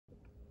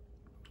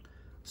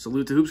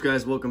Salute to hoops,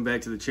 guys. Welcome back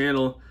to the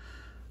channel.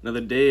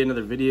 Another day,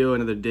 another video,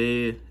 another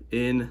day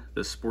in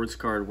the sports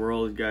card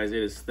world. Guys,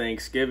 it is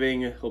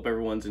Thanksgiving. Hope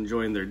everyone's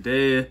enjoying their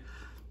day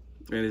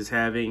and is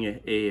having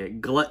a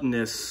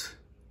gluttonous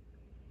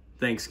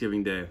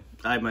Thanksgiving day.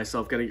 I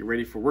myself got to get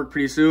ready for work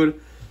pretty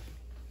soon,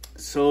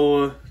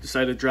 so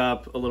decided to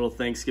drop a little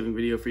Thanksgiving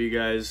video for you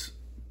guys.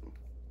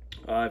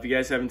 If you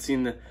guys haven't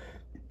seen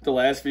the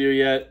last video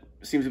yet,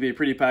 it seems to be a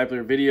pretty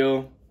popular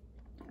video.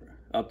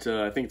 Up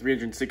to, I think,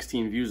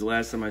 316 views the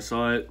last time I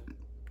saw it.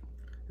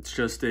 It's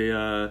just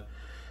a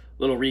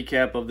little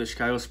recap of the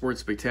Chicago Sports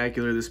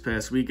Spectacular this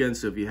past weekend.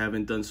 So if you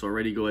haven't done so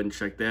already, go ahead and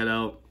check that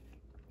out.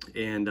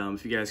 And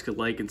if you guys could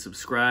like and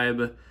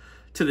subscribe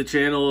to the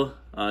channel,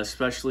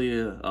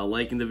 especially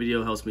liking the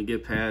video helps me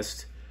get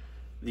past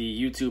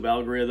the YouTube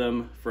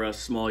algorithm for us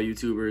small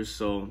YouTubers.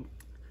 So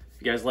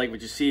if you guys like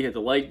what you see, hit the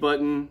like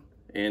button.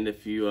 And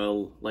if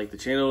you like the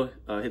channel,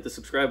 hit the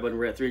subscribe button.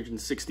 We're at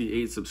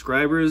 368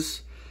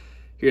 subscribers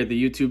here at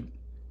the YouTube,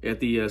 at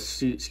the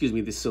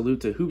the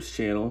Salute to Hoops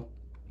channel.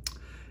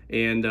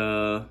 And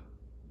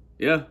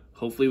yeah,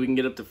 hopefully we can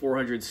get up to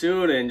 400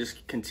 soon and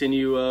just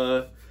continue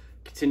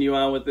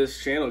on with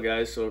this channel,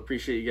 guys. So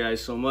appreciate you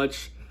guys so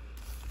much.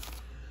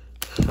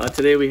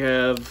 Today we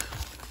have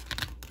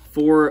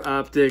 4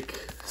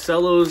 optic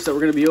cellos that we're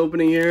going to be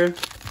opening here.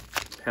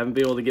 Haven't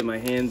been able to get my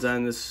hands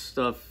on this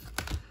stuff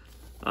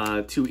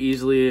too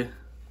easily.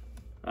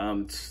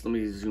 Let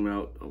me zoom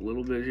out a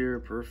little bit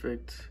here.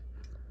 Perfect.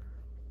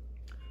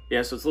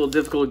 Yeah, so it's a little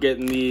difficult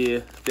getting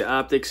the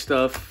optic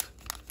stuff,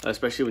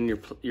 especially when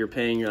you're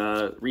paying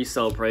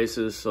resale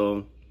prices.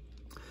 So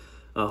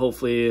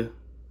hopefully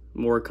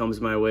more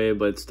comes my way,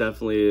 but it's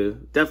definitely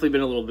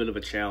been a little bit of a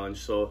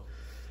challenge. So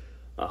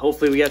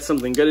hopefully we got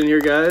something good in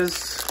here, guys.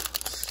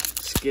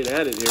 Let's get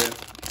at it here.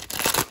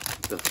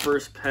 The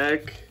first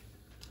pack.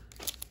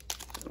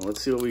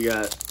 Let's see what we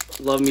got.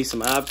 Love me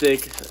some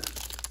optic.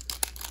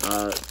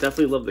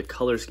 Definitely love the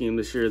color scheme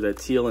this year, that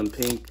teal and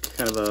pink,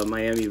 kind of a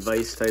Miami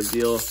Vice type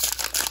deal.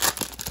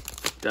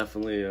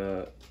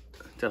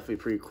 Definitely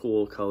pretty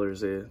cool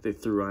colors they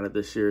threw on it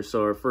this year.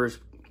 So our first,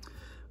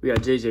 we got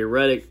JJ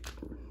Redick,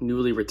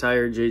 newly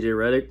retired JJ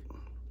Redick.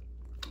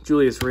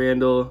 Julius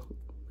Randle,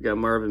 we got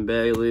Marvin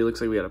Bagley.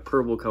 Looks like we got a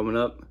purple coming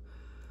up.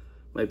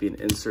 Might be an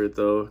insert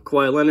though.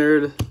 Kawhi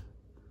Leonard,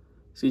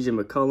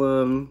 CJ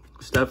McCollum,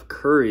 Steph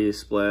Curry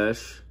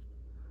splash.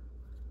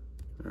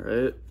 All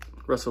right.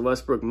 Russell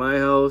Westbrook, My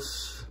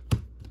House.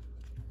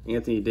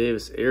 Anthony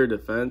Davis, Air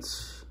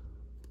Defense.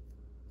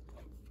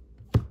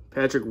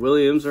 Patrick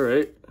Williams, all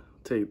right.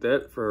 Take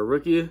that for a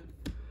rookie.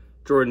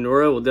 Jordan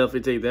Nora, we'll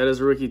definitely take that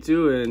as a rookie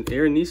too. And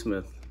Aaron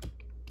Nesmith.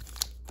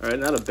 All right,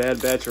 not a bad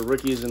batch of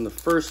rookies in the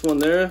first one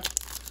there.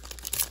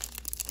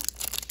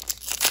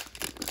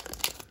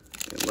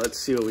 And let's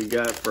see what we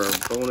got for our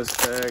bonus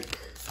pack.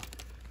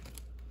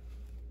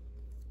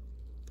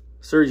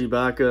 Serge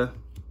Ibaka,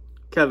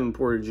 Kevin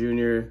Porter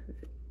Jr.,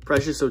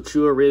 Precious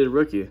Ochoa, rated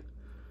rookie.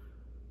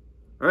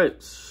 All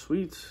right,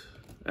 sweet.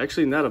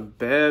 Actually, not a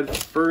bad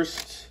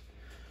first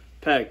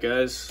pack,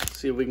 guys. Let's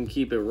see if we can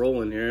keep it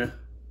rolling here.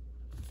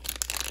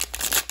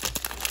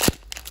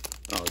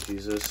 Oh,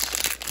 Jesus.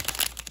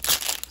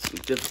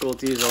 Some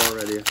difficulties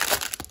already.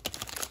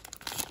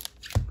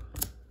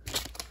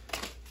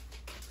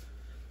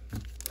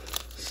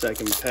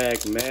 Second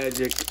pack,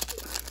 Magic.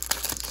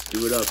 Let's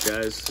do it up,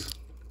 guys.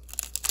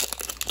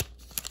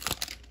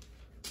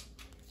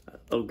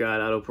 Oh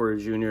God, Otto Porter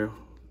Jr.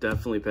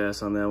 Definitely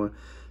pass on that one.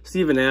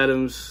 Steven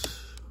Adams.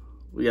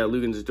 We got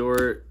Luguentz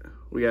Dort.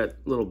 We got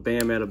little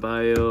Bam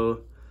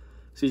Adebayo.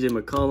 CJ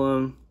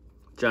McCollum.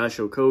 Josh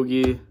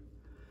Okogie.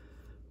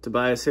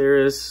 Tobias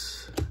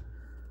Harris.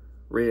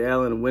 Ray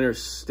Allen, winner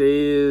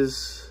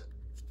stays.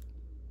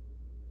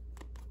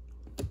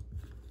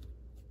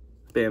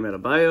 Bam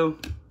Adebayo.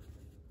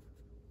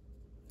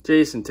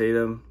 Jason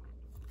Tatum.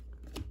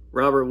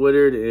 Robert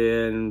Woodard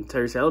and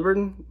Tyrese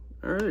Halliburton.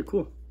 All right,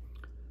 cool.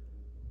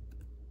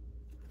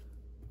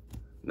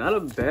 Not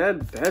a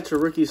bad batch of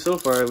rookies so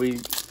far.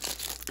 We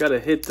got to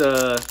hit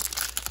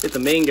the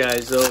main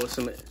guys though with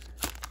some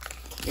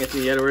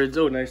Anthony Edwards.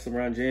 Oh, nice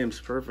LeBron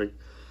James,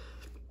 perfect.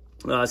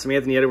 Some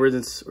Anthony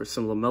Edwards or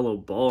some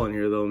LaMelo Ball in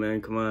here though, man.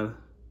 Come on,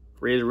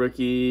 rated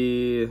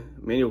rookie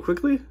Emmanuel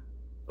Quickly.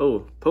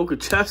 Oh,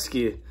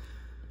 Pokuševski.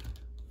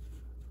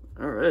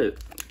 All right.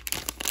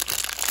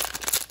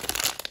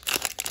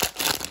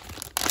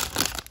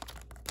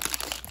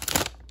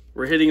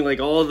 We're hitting like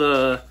all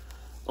the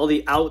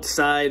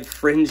outside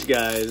fringe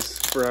guys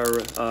for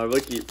our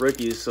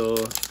rookies. So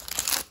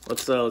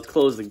let's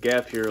close the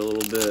gap here a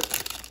little bit.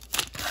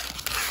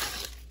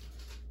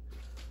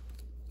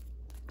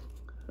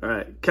 All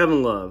right,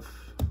 Kevin Love,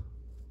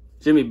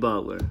 Jimmy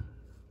Butler,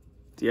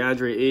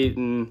 DeAndre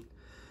Ayton,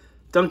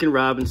 Duncan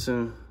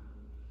Robinson,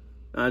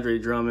 Andre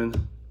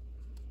Drummond,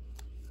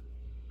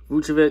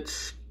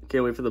 Vucevic.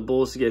 Can't wait for the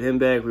Bulls to get him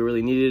back. We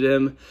really needed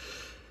him,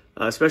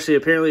 especially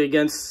apparently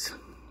against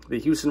the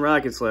Houston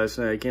Rockets last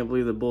night. I can't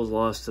believe the Bulls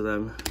lost to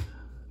them.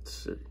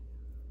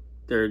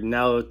 They're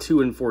now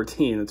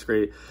 2-14. That's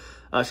great.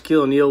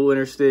 Shaquille O'Neal,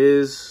 winner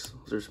stays.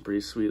 Those are some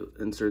pretty sweet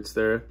inserts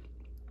there.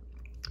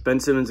 Ben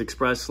Simmons,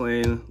 Express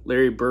Lane.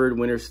 Larry Bird,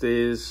 Winter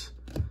Stays.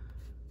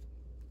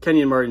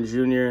 Kenyon Martin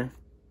Jr.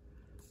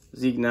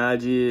 Zeke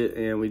Naji.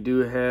 And we do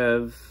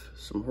have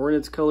some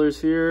Hornets colors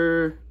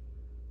here.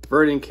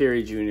 Vernon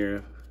Carey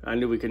Jr. I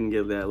knew we couldn't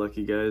get that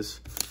lucky, guys.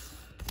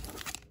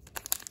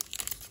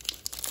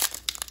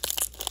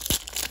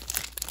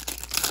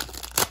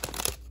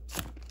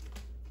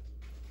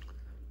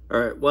 All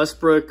right,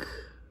 Westbrook,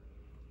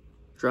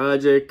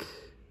 Dragic,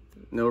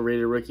 no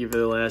rated rookie for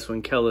the last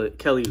one. Kelly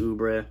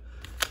Oubre.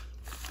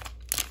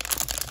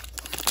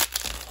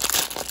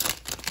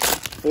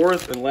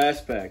 Fourth and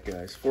last pack,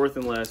 guys. Fourth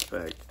and last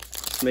pack.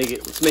 Let's make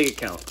it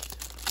count.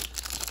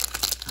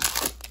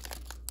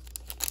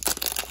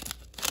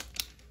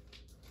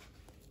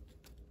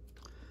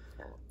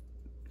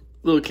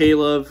 Little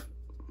K-Love,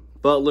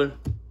 Butler,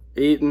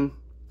 Ayton,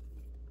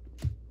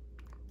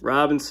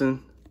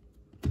 Robinson,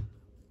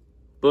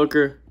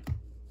 Booker,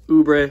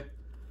 Oubre,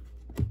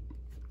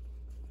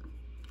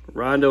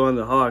 Rondo on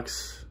the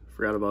Hawks.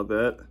 Forgot about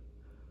that.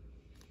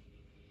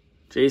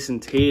 Jason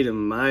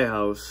Tatum, my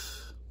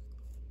house.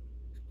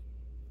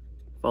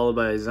 Followed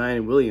by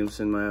Zion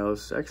Williamson, my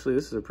house. Actually,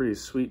 this is a pretty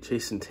sweet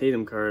Jason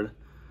Tatum card.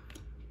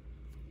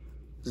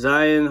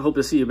 Zion, hope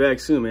to see you back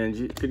soon, man.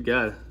 Good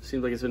God.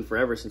 Seems like it's been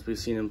forever since we've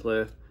seen him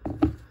play.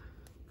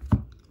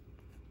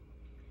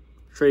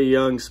 Trae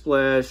Young,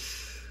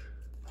 Splash.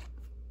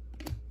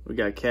 We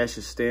got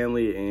Cassius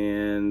Stanley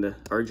and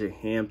RJ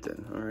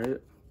Hampton. All right.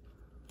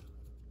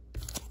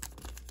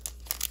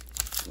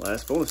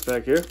 Last bonus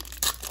pack here.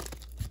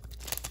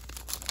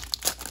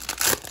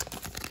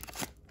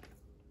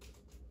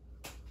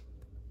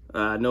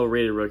 No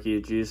rated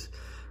rookie, geez.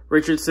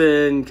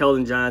 Richardson,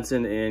 Keldon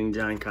Johnson, and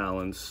John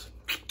Collins.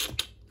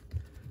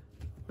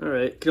 All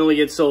right. Can only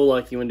get so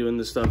lucky when doing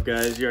this stuff,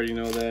 guys. You already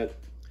know that.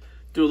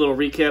 Do a little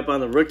recap on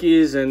the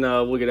rookies, and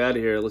we'll get out of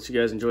here. Let you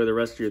guys enjoy the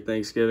rest of your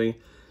Thanksgiving.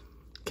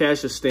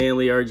 Cassius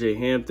Stanley, RJ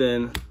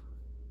Hampton.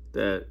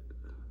 That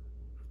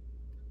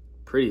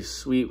pretty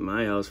sweet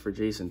my house for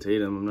Jason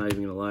Tatum. I'm not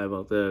even going to lie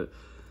about that.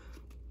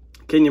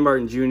 Kenyon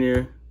Martin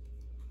Jr.,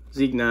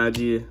 Zeke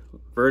Naji,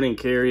 Vernon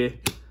Carey,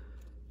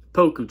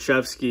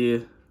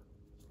 Pokuchevsky,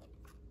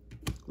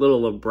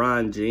 little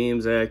LeBron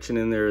James action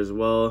in there as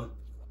well.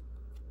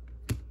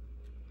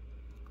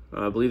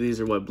 I believe these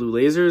are what, blue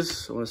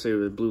lasers? I want to say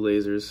they're blue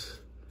lasers.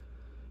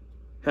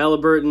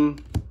 Halliburton,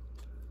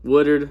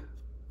 Woodard,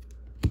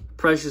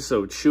 Precious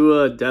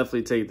Ochoa,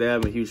 definitely take that.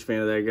 I'm a huge fan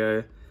of that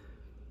guy.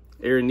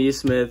 Aaron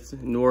Nesmith,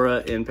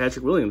 Nora, and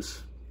Patrick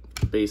Williams,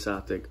 base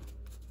optic.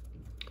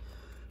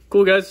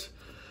 Cool, guys.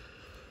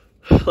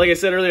 Like I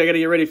said earlier, I got to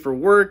get ready for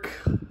work.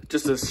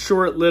 Just a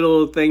short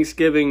little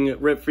Thanksgiving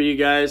rip for you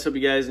guys. Hope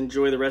you guys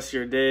enjoy the rest of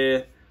your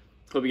day.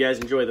 Hope you guys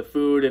enjoy the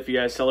food. If you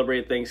guys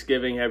celebrate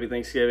Thanksgiving, happy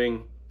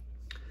Thanksgiving.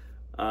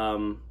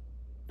 Thank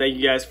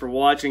you guys for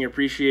watching. I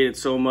appreciate it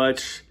so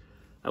much.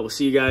 I will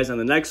see you guys on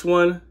the next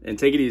one, and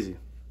take it easy.